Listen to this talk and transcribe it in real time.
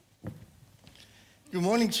Good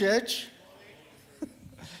morning, church.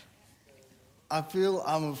 I feel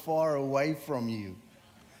I'm far away from you.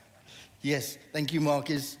 Yes, thank you,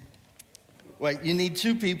 Marcus. Wait, you need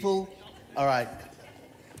two people? All right.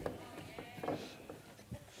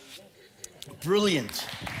 Brilliant.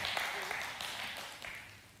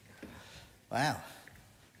 Wow,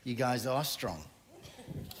 you guys are strong.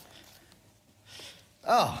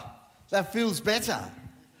 Oh, that feels better.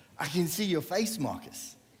 I can see your face,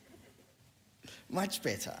 Marcus. Much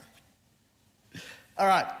better. All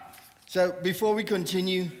right, so before we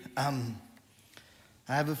continue, I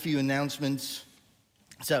have a few announcements.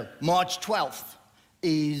 So March 12th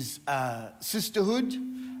is Sisterhood,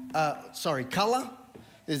 Colour.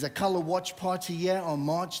 There's a Colour watch party here on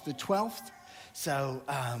March the 12th. So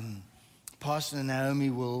Pastor Naomi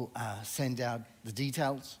will send out the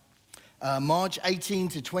details. March 18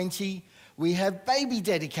 to 20, we have baby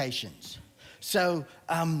dedications. So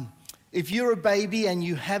if you're a baby and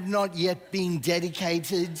you have not yet been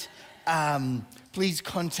dedicated, please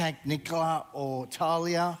contact Nicola or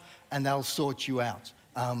Talia and they'll sort you out.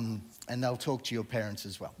 And they'll talk to your parents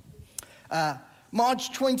as well.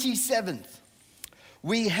 March 27th,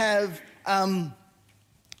 we have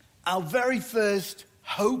our very first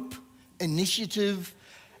Hope initiative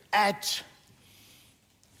at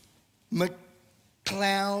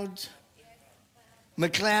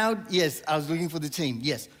McLeod, yes, I was looking for the team.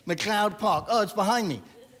 Yes, McLeod Park. Oh, it's behind me.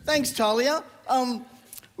 Thanks, Talia.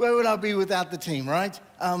 Where would I be without the team, right?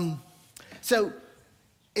 So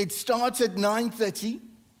it starts at 9:30.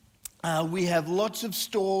 We have lots of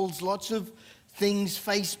stalls, lots of things,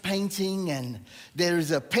 face painting, and there is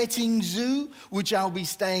a petting zoo, which I'll be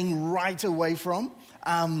staying right away from.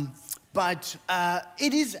 But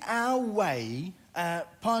it is our way.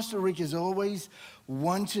 Pastor Rick has always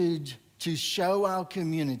wanted to show our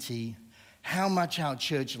community how much our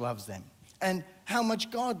church loves them and how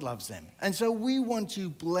much God loves them. And so we want to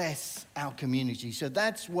bless our community. So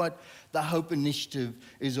that's what the Hope Initiative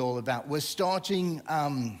is all about. We're starting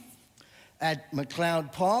at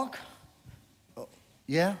McLeod Park.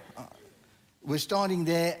 Yeah? We're starting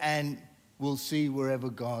there and we'll see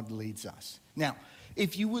wherever God leads us. Now,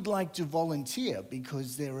 if you would like to volunteer,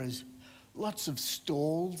 because there is lots of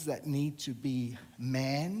stalls that need to be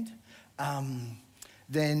manned,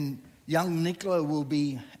 then young Nicola will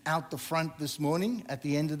be out the front this morning at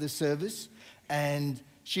the end of the service, and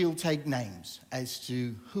she'll take names as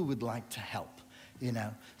to who would like to help, you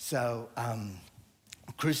know. So,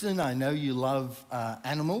 Kristen, I know you love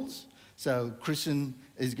animals, so Kristen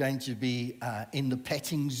is going to be in the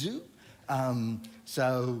petting zoo.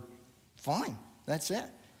 So, fine, that's it.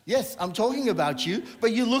 Yes, I'm talking about you,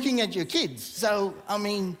 but you're looking at your kids. So, I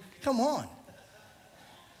mean, come on.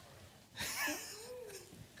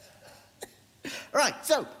 All right,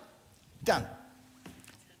 so, done.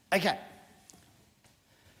 Okay.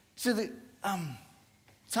 So the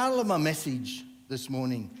title of my message this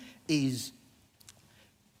morning is,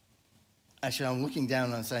 actually I'm looking down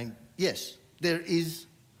and I'm saying, yes, there is,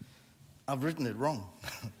 I've written it wrong.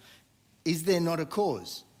 Is there not a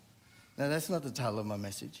cause? No, that's not the title of my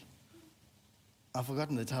message. I've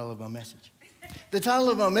forgotten the title of my message. The title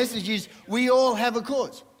of my message is, We All Have a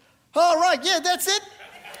Cause. All right, yeah, that's it.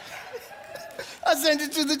 I sent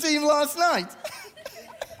it to the team last night.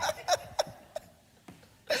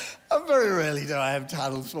 Very rarely do I have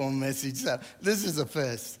titles for a message, so this is a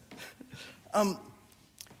first.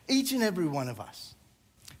 Each and every one of us,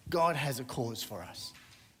 God has a cause for us.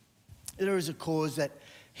 There is a cause that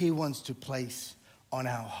He wants to place on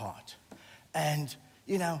our heart. And,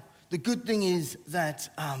 you know, the good thing is that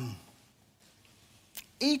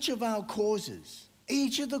each of our causes,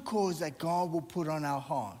 each of the causes that God will put on our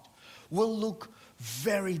heart will look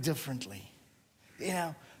very differently, you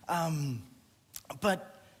know.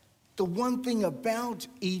 But the one thing about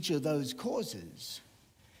each of those causes,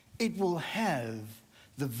 it will have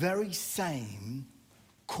the very same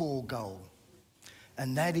core goal,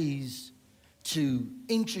 and that is to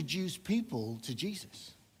introduce people to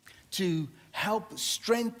Jesus, to help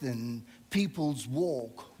strengthen people's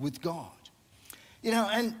walk with God. You know,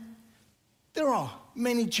 and there are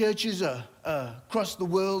many churches across the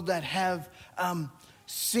world that have a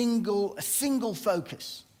single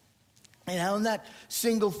focus. You know, and that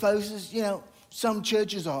single focus, you know, some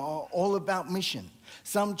churches are all about mission.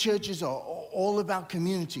 Some churches are all about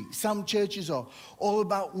community. Some churches are all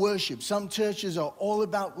about worship. Some churches are all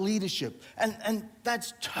about leadership. And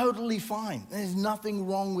that's totally fine. There's nothing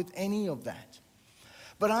wrong with any of that.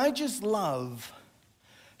 But I just love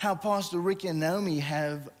how Pastor Rick and Naomi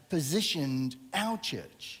have positioned our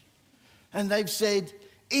church. And they've said,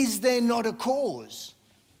 is there not a cause?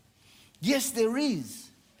 Yes, there is.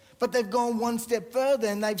 But they've gone one step further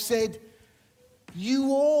and they've said,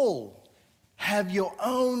 you all have your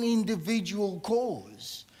own individual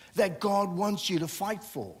cause that God wants you to fight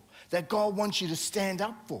for, that God wants you to stand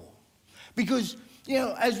up for. Because,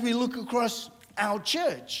 as we look across our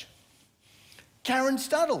church, Karen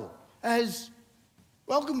Studdle has,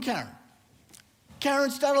 welcome Karen.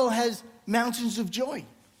 Karen Studdle has Mountains of Joy.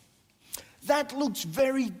 That looks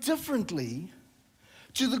very differently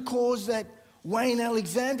to the cause that Wayne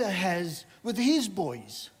Alexander has with his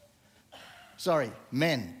boys. Sorry,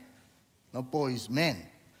 men. Not boys, men.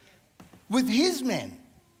 With his men.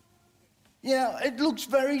 It looks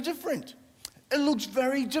very different. It looks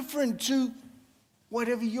very different to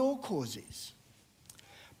whatever your cause is.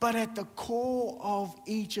 But at the core of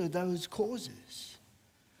each of those causes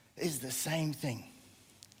is the same thing.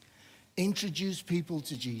 Introduce people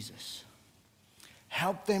to Jesus.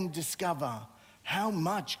 Help them discover how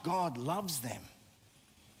much God loves them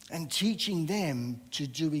and teaching them to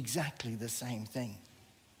do exactly the same thing.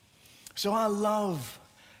 So I love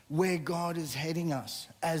where God is heading us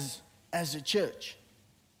as a church.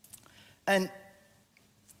 And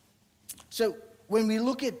so when we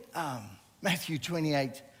look at Matthew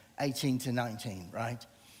 28, 18 to 19, right?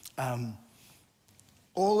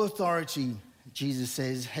 All authority, Jesus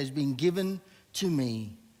says, has been given to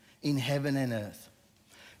me in heaven and earth.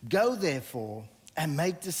 Go therefore and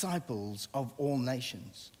make disciples of all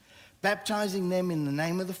nations, baptizing them in the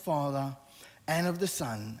name of the Father and of the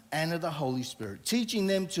Son and of the Holy Spirit, teaching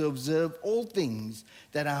them to observe all things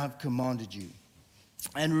that I have commanded you.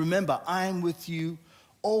 And remember, I am with you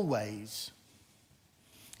always,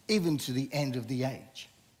 even to the end of the age.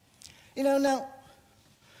 Now,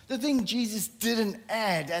 the thing Jesus didn't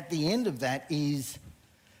add at the end of that is,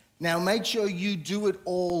 now make sure you do it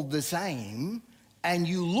all the same, and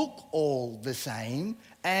you look all the same,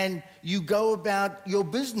 and you go about your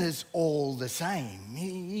business all the same.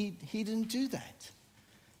 He didn't do that,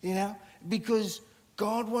 because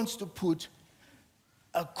God wants to put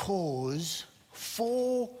a cause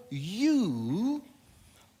for you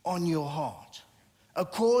on your heart, a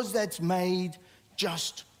cause that's made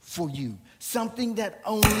just for you, something that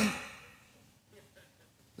only,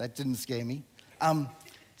 that didn't scare me,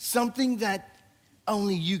 something that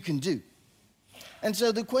only you can do. And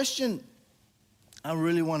so the question I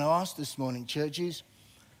really want to ask this morning, church, is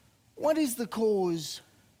what is the cause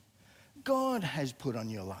God has put on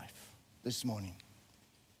your life this morning?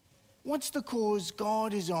 What's the cause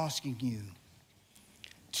God is asking you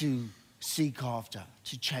to seek after,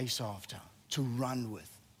 to chase after, to run with?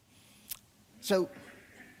 So,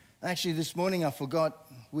 actually this morning I forgot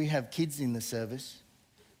we have kids in the service.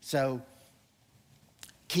 So,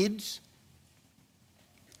 kids,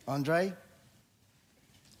 Andre,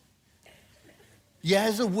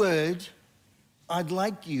 as a word, I'd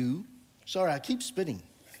like you, sorry, I keep spitting.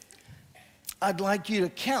 I'd like you to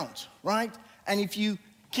count, right? And if you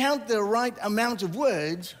count the right amount of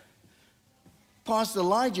words, Pastor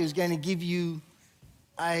Elijah is going to give you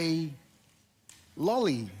a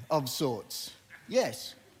lolly of sorts.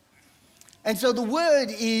 Yes. And so the word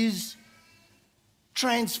is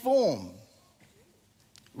transform.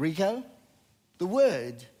 Rico, the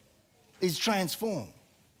word is transform.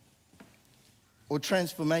 Or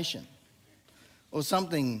transformation, or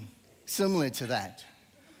something similar to that.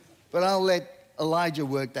 But I'll let Elijah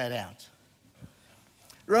work that out.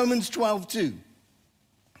 Romans 12:2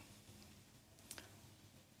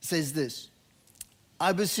 says this,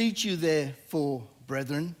 I beseech you therefore,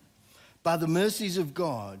 brethren, by the mercies of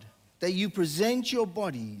God, that you present your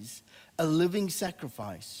bodies a living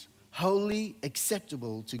sacrifice, holy,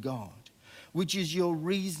 acceptable to God, which is your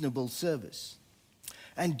reasonable service.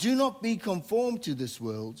 And do not be conformed to this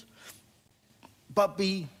world, but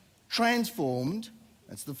be transformed.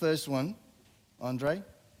 That's the first one, Andre.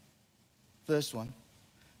 First one.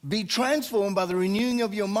 Be transformed by the renewing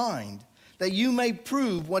of your mind, that you may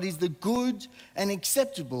prove what is the good and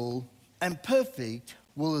acceptable and perfect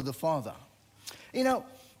will of the Father.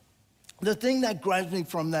 The thing that grabs me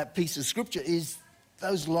from that piece of scripture is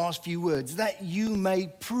those last few words, that you may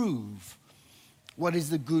prove what is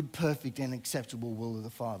the good, perfect, and acceptable will of the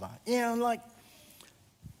Father.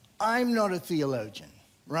 I'm not a theologian,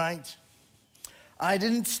 right? I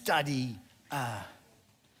didn't study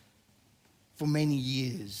for many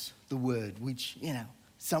years the word, which,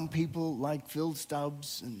 some people like Phil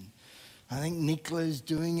Stubbs, and I think Nicola's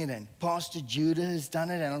doing it, and Pastor Judah has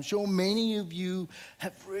done it, and I'm sure many of you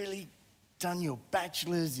have really done your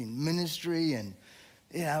bachelor's in ministry and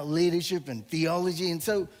leadership and theology, and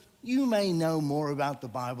so you may know more about the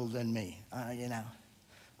Bible than me.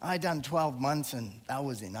 I done 12 months and that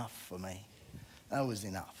was enough for me. That was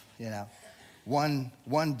enough, you know.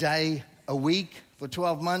 One day a week for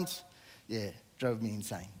 12 months, yeah, drove me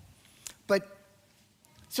insane. But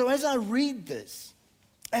so as I read this,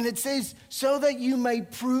 and it says, so that you may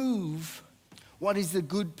prove what is the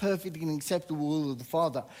good, perfect, and acceptable will of the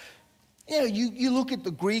Father. You know, you look at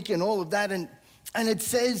the Greek and all of that, and it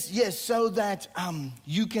says, yes, so that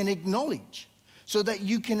you can acknowledge, so that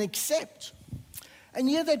you can accept. And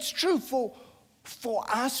yeah, that's true for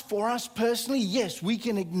us personally. Yes, we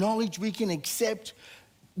can acknowledge, we can accept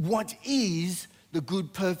what is the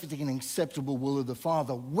good, perfect, and acceptable will of the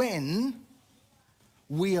Father when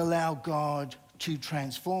we allow God to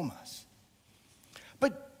transform us.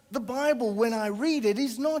 But the Bible, when I read it,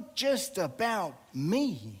 is not just about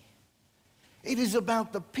me. It is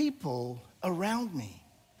about the people around me.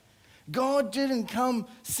 God didn't come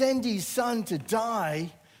send his son to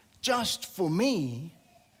die just for me.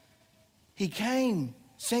 He came,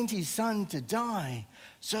 sent his son to die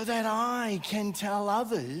so that I can tell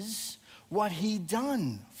others what he'd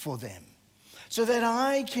done for them, so that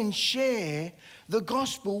I can share the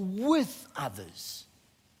gospel with others.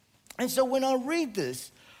 And so when I read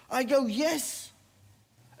this, I go, yes,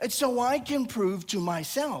 it's so I can prove to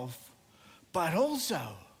myself, but also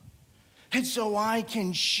it's so I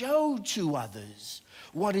can show to others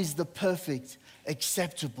what is the perfect,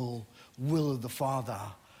 acceptable will of the Father,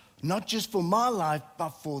 not just for my life, but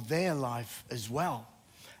for their life as well.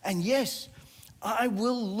 And yes, I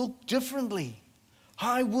will look differently.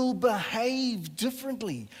 I will behave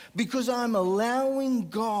differently because I'm allowing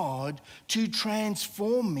God to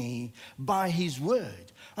transform me by his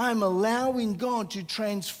word. I'm allowing God to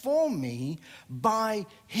transform me by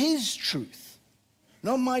his truth.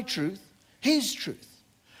 Not my truth, his truth.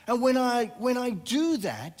 And when I do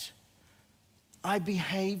that, I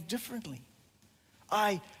behave differently.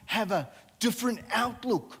 I have a different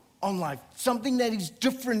outlook on life, something that is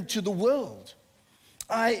different to the world.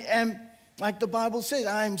 I am, like the Bible says,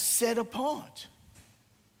 I am set apart.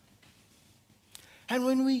 And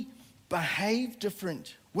when we behave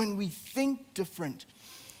different, when we think different,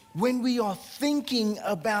 when we are thinking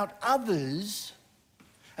about others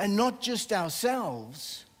and not just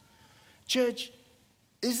ourselves, church,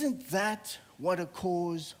 isn't that what a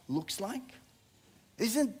cause looks like?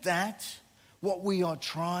 Isn't that what we are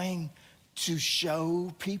trying to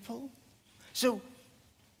show people? So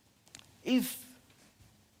if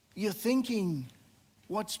you're thinking,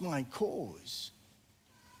 what's my cause?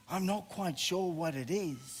 I'm not quite sure what it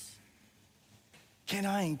is. Can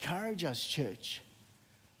I encourage us, church?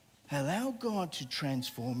 Allow God to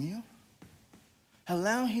transform you.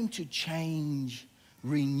 Allow him to change,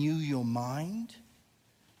 renew your mind,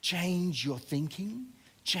 change your thinking,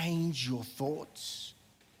 change your thoughts.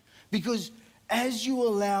 Because as you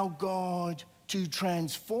allow God to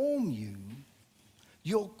transform you,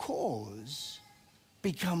 your cause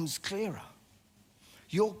becomes clearer.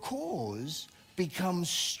 Your cause becomes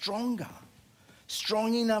stronger,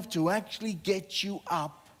 strong enough to actually get you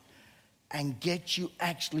up and get you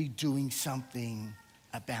actually doing something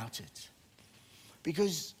about it.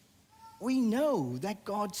 Because we know that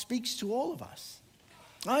God speaks to all of us.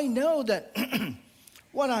 I know that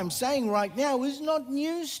what I'm saying right now is not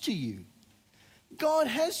news to you. God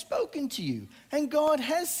has spoken to you, and God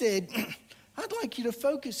has said, I'd like you to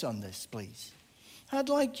focus on this, please. I'd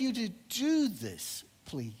like you to do this,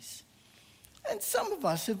 please. And some of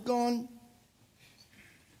us have gone,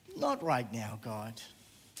 not right now, God.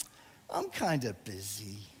 I'm kind of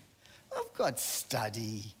busy. I've got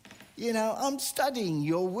study. You know, I'm studying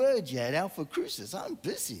your word yet, Alpha Crucis. I'm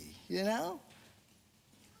busy, you know.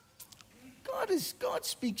 God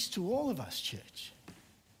speaks to all of us, church.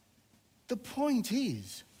 The point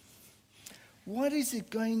is, what is it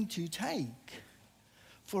going to take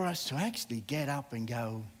for us to actually get up and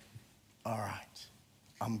go, all right,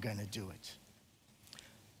 I'm going to do it?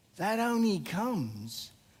 That only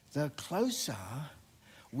comes the closer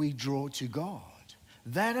we draw to God.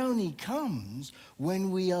 That only comes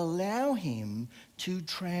when we allow him to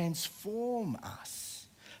transform us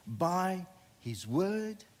by his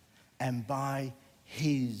word and by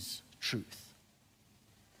his truth.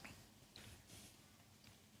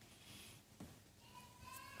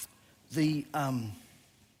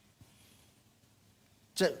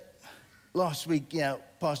 So last week, you know,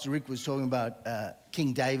 Pastor Rick was talking about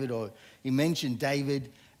King David, or he mentioned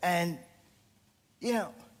David, and you know,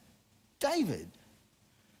 David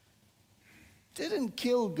didn't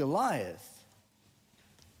kill Goliath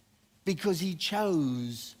because he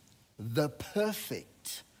chose the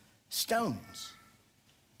perfect stones.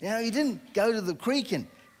 You know, he didn't go to the creek and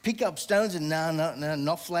pick up stones and no,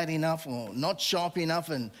 not flat enough or not sharp enough.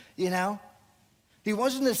 And, he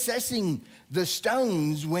wasn't assessing the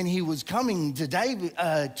stones when he was coming to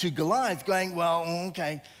to Goliath going, well,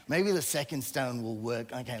 okay, maybe the second stone will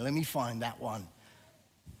work. Okay, let me find that one.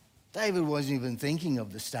 David wasn't even thinking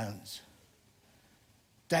of the stones.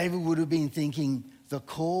 David would have been thinking, the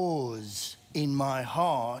cause in my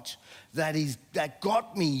heart that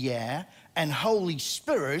got me here, and Holy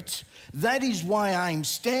Spirit, that is why I'm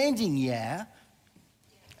standing here,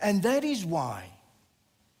 and that is why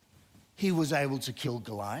he was able to kill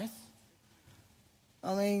Goliath.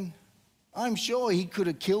 I mean, I'm sure he could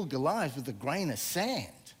have killed Goliath with a grain of sand,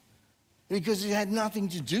 because it had nothing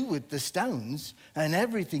to do with the stones and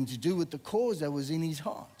everything to do with the cause that was in his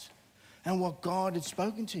heart and what God had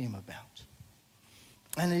spoken to him about.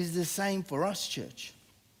 And it is the same for us, church.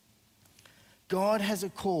 God has a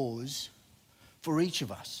cause for each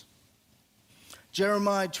of us.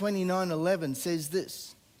 Jeremiah 29:11 says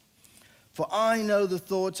this, "For I know the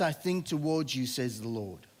thoughts I think towards you, says the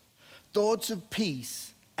Lord, thoughts of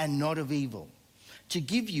peace and not of evil, to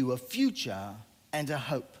give you a future and a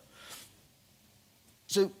hope."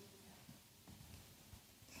 So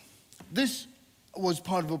this was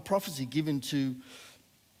part of a prophecy given to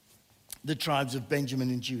the tribes of Benjamin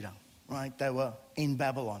and Judah, right? They were in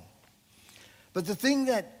Babylon. But the thing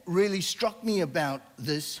that really struck me about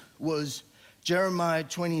this was Jeremiah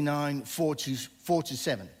 29, 4 to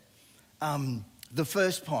 7, the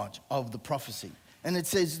first part of the prophecy. And it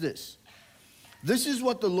says this, "This is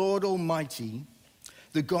what the Lord Almighty,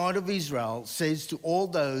 the God of Israel, says to all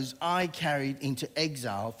those I carried into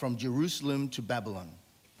exile from Jerusalem to Babylon.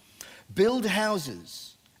 Build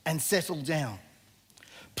houses and settle down.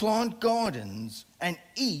 Plant gardens and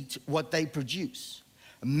eat what they produce.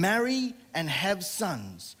 Marry and have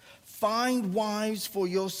sons. Find wives for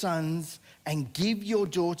your sons and give your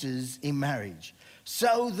daughters in marriage,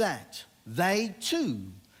 so that they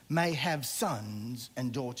too may have sons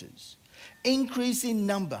and daughters. Increase in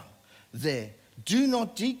number there, do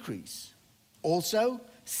not decrease. Also,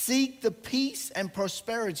 seek the peace and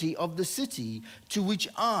prosperity of the city to which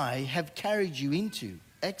I have carried you into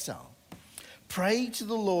exile. Pray to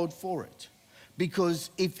the Lord for it, because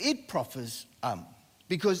if it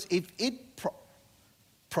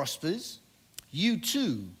prospers, you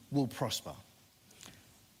too will prosper."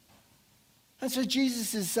 And so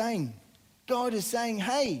Jesus is saying, God is saying,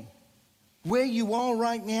 hey, where you are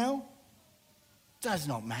right now does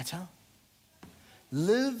not matter.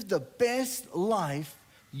 Live the best life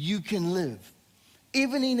you can live.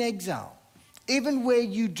 Even in exile, even where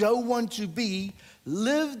you don't want to be,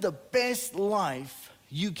 live the best life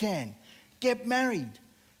you can. Get married,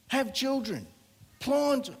 have children,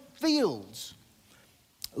 plant fields,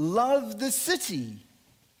 love the city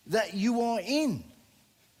that you are in,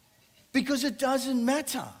 because it doesn't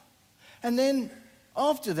matter. And then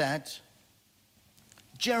after that,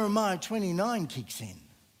 Jeremiah 29 kicks in,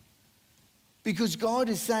 because God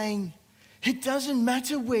is saying, it doesn't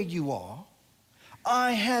matter where you are.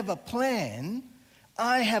 I have a plan.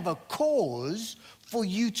 I have a cause for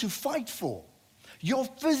you to fight for. Your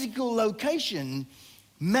physical location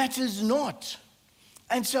matters not.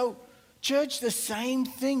 And so, church, the same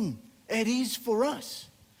thing it is for us.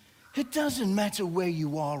 It doesn't matter where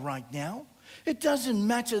you are right now. It doesn't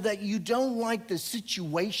matter that you don't like the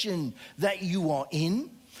situation that you are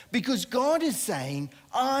in, because God is saying,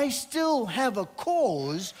 I still have a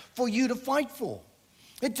cause for you to fight for.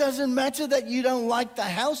 It doesn't matter that you don't like the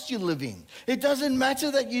house you live in. It doesn't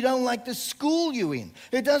matter that you don't like the school you're in.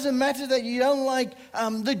 It doesn't matter that you don't like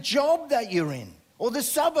the job that you're in, or the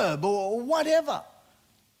suburb, or whatever.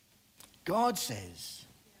 God says,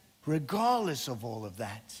 regardless of all of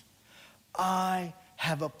that, I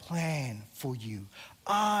have a plan for you.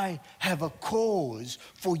 I have a cause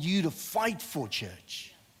for you to fight for,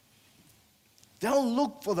 church. Don't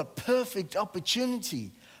look for the perfect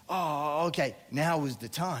opportunity. Oh, okay, now is the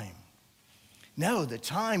time. No, the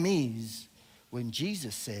time is when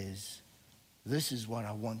Jesus says, this is what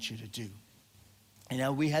I want you to do. You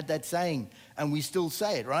know, we had that saying, and we still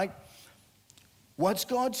say it, right? What's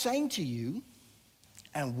God saying to you,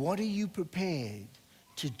 and what are you prepared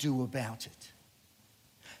to do about it?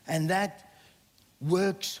 And that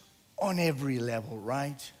works on every level,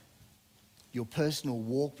 right? Your personal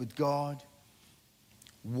walk with God,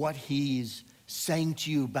 what He is saying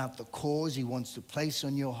to you about the cause He wants to place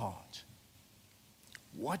on your heart.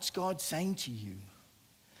 What's God saying to you?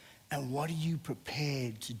 And what are you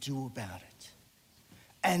prepared to do about it?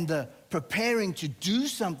 And the preparing to do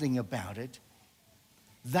something about it,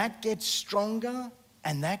 that gets stronger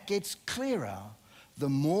and that gets clearer the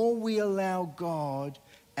more we allow God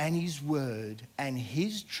and His Word and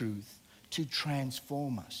His truth to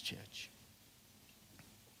transform us, church.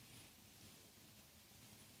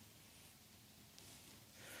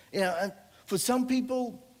 You know, for some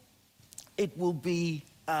people, it will be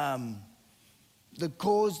the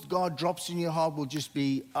cause God drops in your heart will just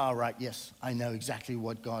be, all right, yes, I know exactly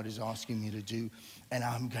what God is asking me to do, and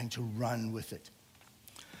I'm going to run with it.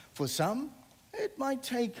 For some, it might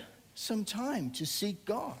take some time to seek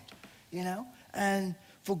God, you know, and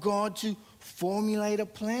for God to formulate a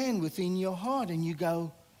plan within your heart, and you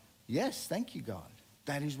go, yes, thank you, God.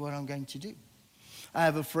 That is what I'm going to do. I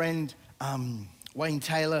have a friend, Wayne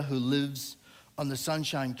Taylor, who lives on the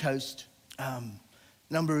Sunshine Coast. A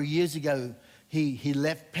number of years ago, he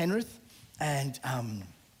left Penrith, and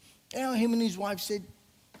you know, him and his wife said,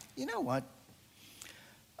 you know what?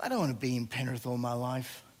 I don't want to be in Penrith all my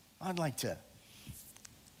life. I'd like to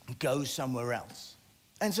go somewhere else.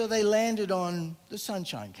 And so they landed on the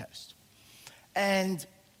Sunshine Coast. And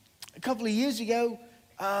a couple of years ago,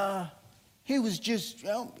 he was just,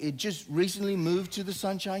 it just recently moved to the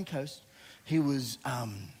Sunshine Coast. He was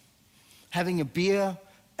having a beer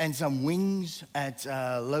and some wings at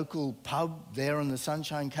a local pub there on the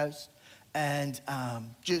Sunshine Coast, and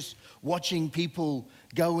just watching people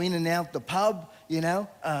go in and out the pub, you know,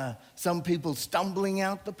 some people stumbling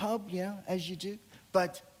out the pub, you know, as you do.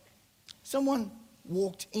 But someone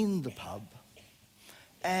walked in the pub,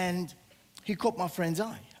 and he caught my friend's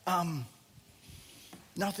eye.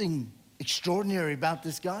 Nothing extraordinary about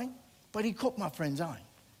this guy, but he caught my friend's eye.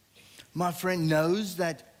 My friend knows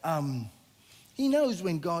that he knows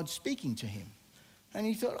when God's speaking to him. And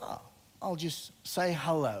he thought, oh, I'll just say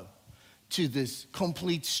hello to this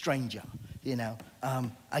complete stranger, you know.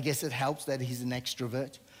 I guess it helps that he's an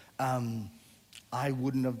extrovert. I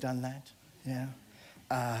wouldn't have done that,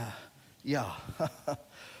 yeah.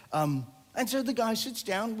 And so the guy sits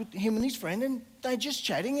down with him and his friend, and they're just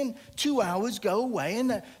chatting, and 2 hours go away,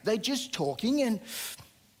 and they're just talking, and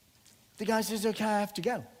the guy says, okay, I have to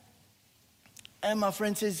go. And my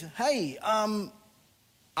friend says, hey,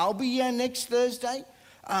 I'll be here next Thursday,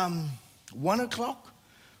 1 o'clock,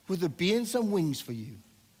 with a beer and some wings for you.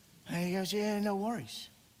 And he goes, yeah, no worries.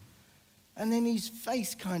 And then his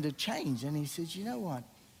face kind of changed, and he says, you know what?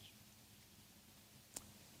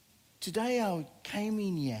 Today I came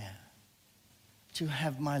in here to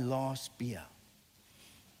have my last beer,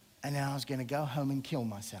 and I was going to go home and kill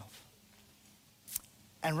myself.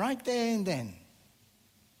 And right there and then,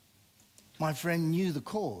 my friend knew the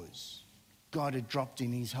cause God had dropped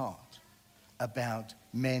in his heart about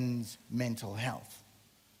men's mental health.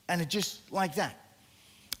 And it just like that.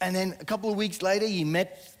 And then a couple of weeks later, he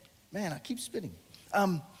met, man, I keep spitting.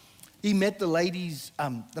 He met the lady's,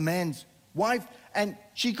 the man's wife, and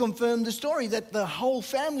she confirmed the story that the whole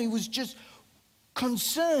family was just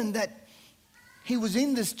concerned that he was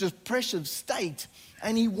in this depressive state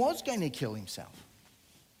and he was going to kill himself.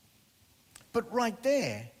 But right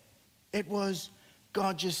there, it was,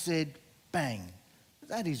 God just said, bang,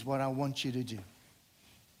 that is what I want you to do.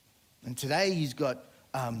 And today he's got,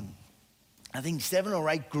 I think 7 or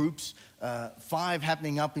 8 groups, 5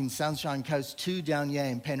 happening up in Sunshine Coast, 2 down here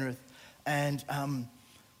in Penrith, and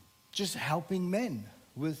just helping men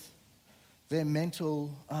with their mental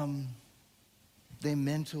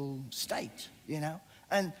state, you know.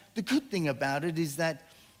 And the good thing about it is that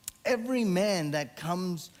every man that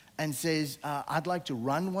comes and says, I'd like to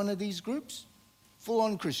run one of these groups,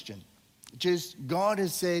 full-on Christian. Just God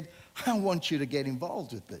has said, I want you to get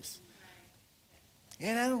involved with this.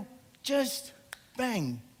 You know, just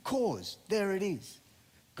bang, cause, there it is.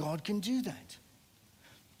 God can do that.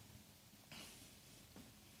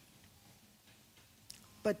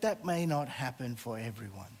 But that may not happen for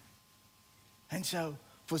everyone. And so,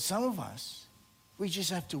 for some of us, we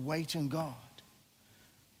just have to wait on God.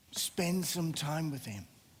 Spend some time with Him.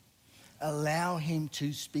 Allow Him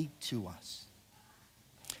to speak to us.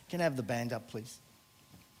 Can I have the band up, please?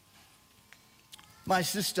 My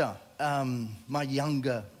sister, my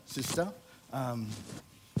younger sister,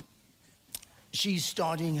 she's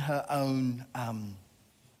starting her own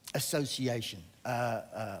association,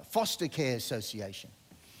 foster care association.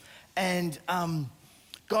 And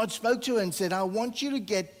God spoke to her and said, I want you to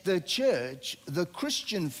get the church, the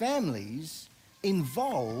Christian families,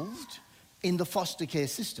 involved in the foster care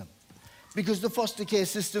system. Because the foster care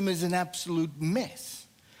system is an absolute mess.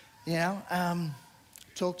 You know,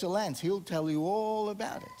 talk to Lance, he'll tell you all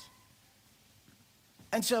about it.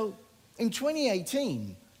 And so in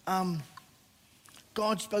 2018,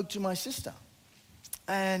 God spoke to my sister.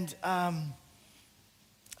 And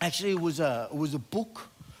actually it was a book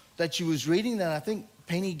that she was reading that I think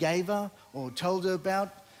Penny gave her or told her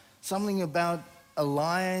about. something about a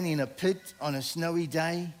lion in a pit on a snowy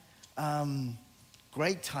day.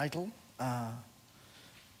 Great title.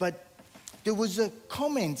 But there was a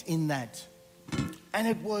comment in that, and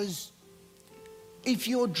it was, if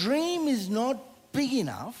your dream is not big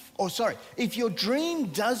enough, if your dream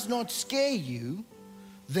does not scare you,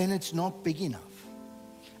 then it's not big enough.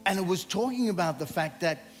 And it was talking about the fact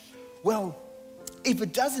that, well, if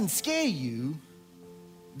it doesn't scare you,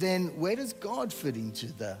 then where does God fit into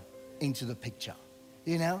the picture?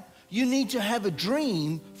 You know? You need to have a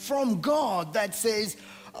dream from God that says,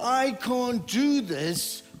 I can't do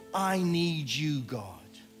this, I need you, God.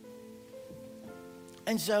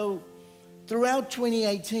 And so throughout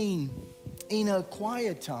 2018, in her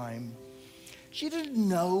quiet time, she didn't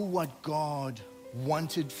know what God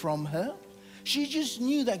wanted from her. She just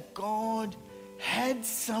knew that God had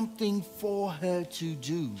something for her to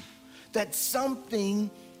do, that something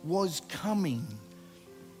was coming.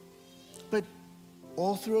 But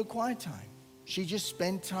all through a quiet time, she just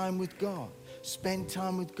spent time with God,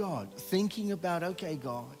 thinking about, okay,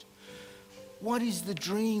 God, what is the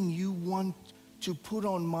dream you want to put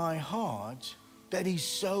on my heart that is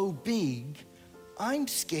so big, I'm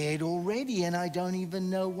scared already and I don't even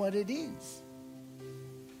know what it is?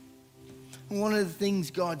 And one of the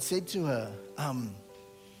things God said to her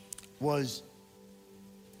was,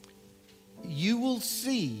 you will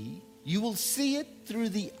see it through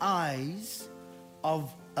the eyes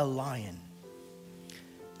of a lion.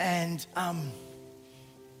 And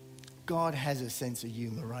God has a sense of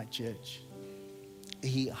humor, right, church?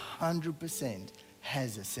 He 100%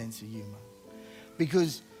 has a sense of humor.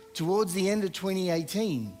 Because towards the end of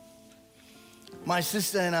 2018, my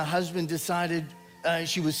sister and her husband decided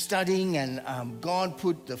she was studying, and God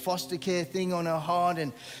put the foster care thing on her heart,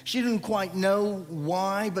 and she didn't quite know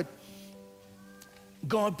why, but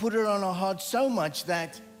God put it on her heart so much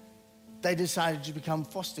that they decided to become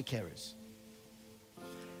foster carers.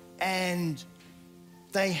 And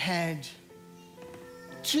they had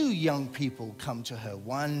 2 young people come to her,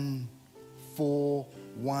 one 4,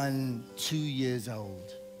 one 2 years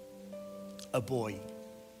old, a boy,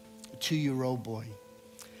 a 2-year-old boy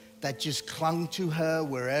that just clung to her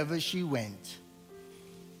wherever she went.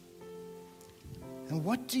 And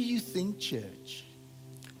what do you think, church,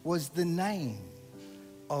 was the name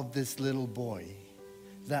of this little boy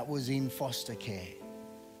that was in foster care?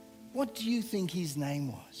 What do you think his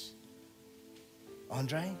name was?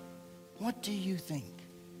 Andre, what do you think?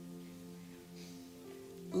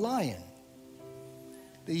 Lion.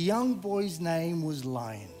 The young boy's name was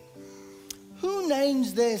Lion. Who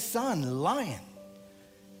names their son Lion?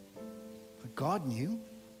 But God knew.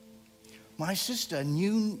 My sister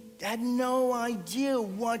had no idea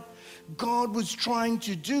what God was trying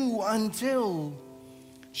to do until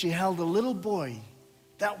she held a little boy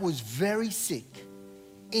that was very sick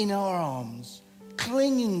in her arms,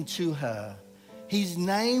 clinging to her. His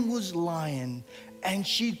name was Lion, and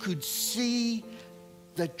she could see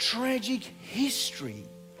the tragic history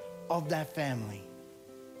of that family.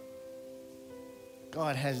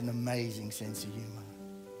 God has an amazing sense of humor.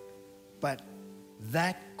 But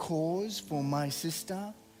that cause for my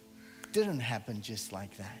sister didn't happen just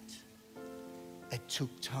like that. It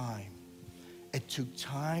took time. It took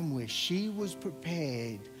time where she was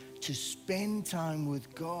prepared to spend time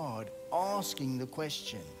with God, asking the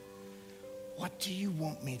question, what do you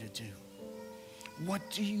want me to do? What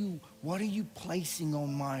are you placing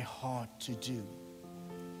on my heart to do?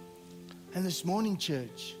 And this morning,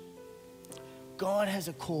 church, God has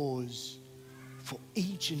a cause for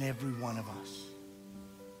each and every one of us.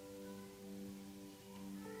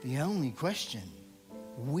 The only question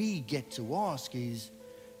we get to ask is,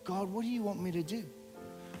 God, what do you want me to do?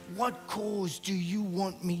 What cause do you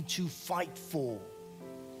want me to fight for?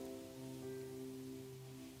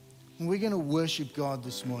 And we're going to worship God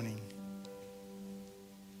this morning.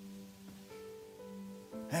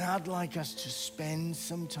 And I'd like us to spend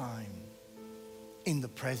some time in the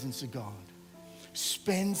presence of God.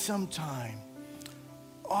 Spend some time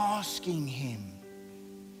asking Him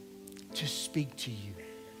to speak to you.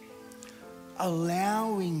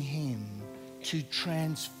 Allowing Him to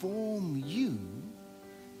transform you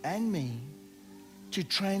and me, to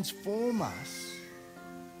transform us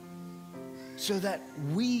so that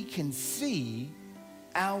we can see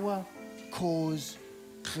our cause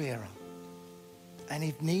clearer. And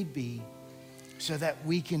if need be, so that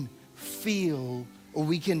we can feel, or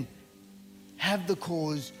we can have the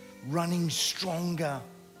cause running stronger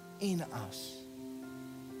in us,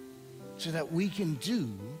 so that we can do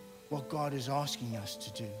what God is asking us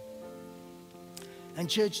to do. And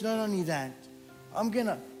church, not only that,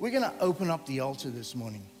 we're gonna open up the altar this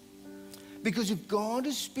morning. Because if God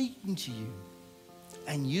is speaking to you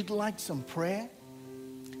and you'd like some prayer,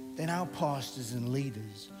 then our pastors and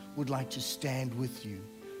leaders would like to stand with you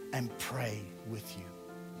and pray with you.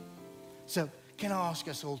 So can I ask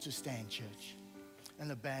us all to stand, church? And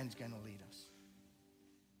the band's going to lead us.